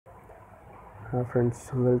Hi friends,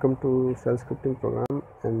 welcome to shell scripting program,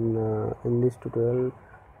 and in this tutorial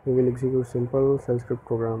we will execute simple shell script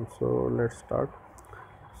program. So let's start.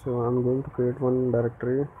 So I'm going to create one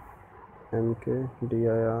directory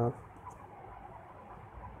mkdir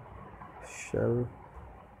shell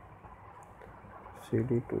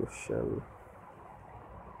cd2 shell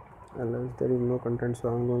ls. There is no content, so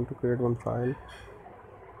I'm going to create one file,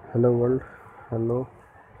 hello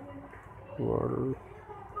world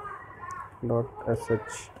dot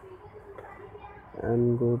sh,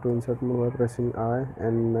 and go to insert mode by pressing I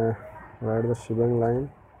and write the shebang line.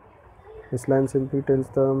 This line simply tells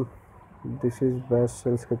them this is bash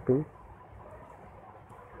shell scripting.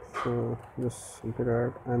 So just simply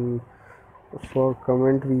write, and for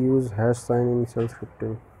comment we use hash sign in shell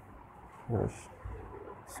scripting, hash.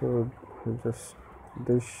 So just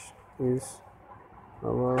this is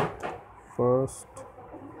our first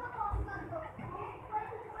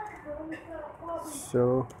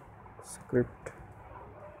shell script.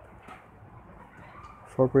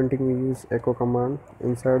 For printing we use echo command.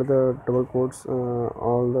 Inside the double quotes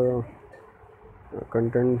all the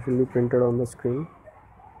content will be printed on the screen.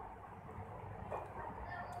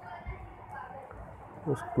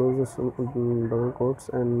 Just close this double quotes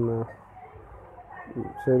and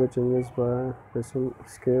save the changes by pressing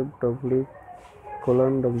escape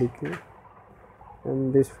w:\w key.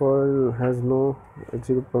 And this file has no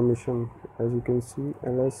execute permission, as you can see,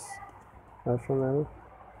 ls-l.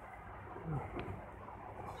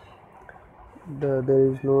 There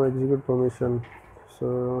is no execute permission.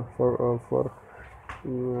 So for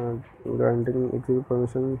granting execute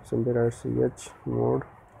permission, simply write chmod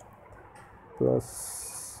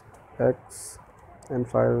plus x and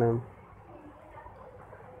file name.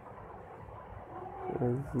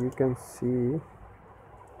 As you can see,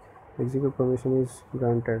 execute permission is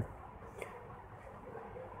granted.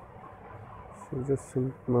 So just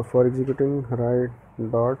for executing, write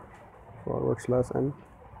dot / and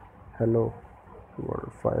hello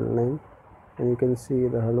world file name, and you can see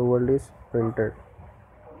the hello world is printed.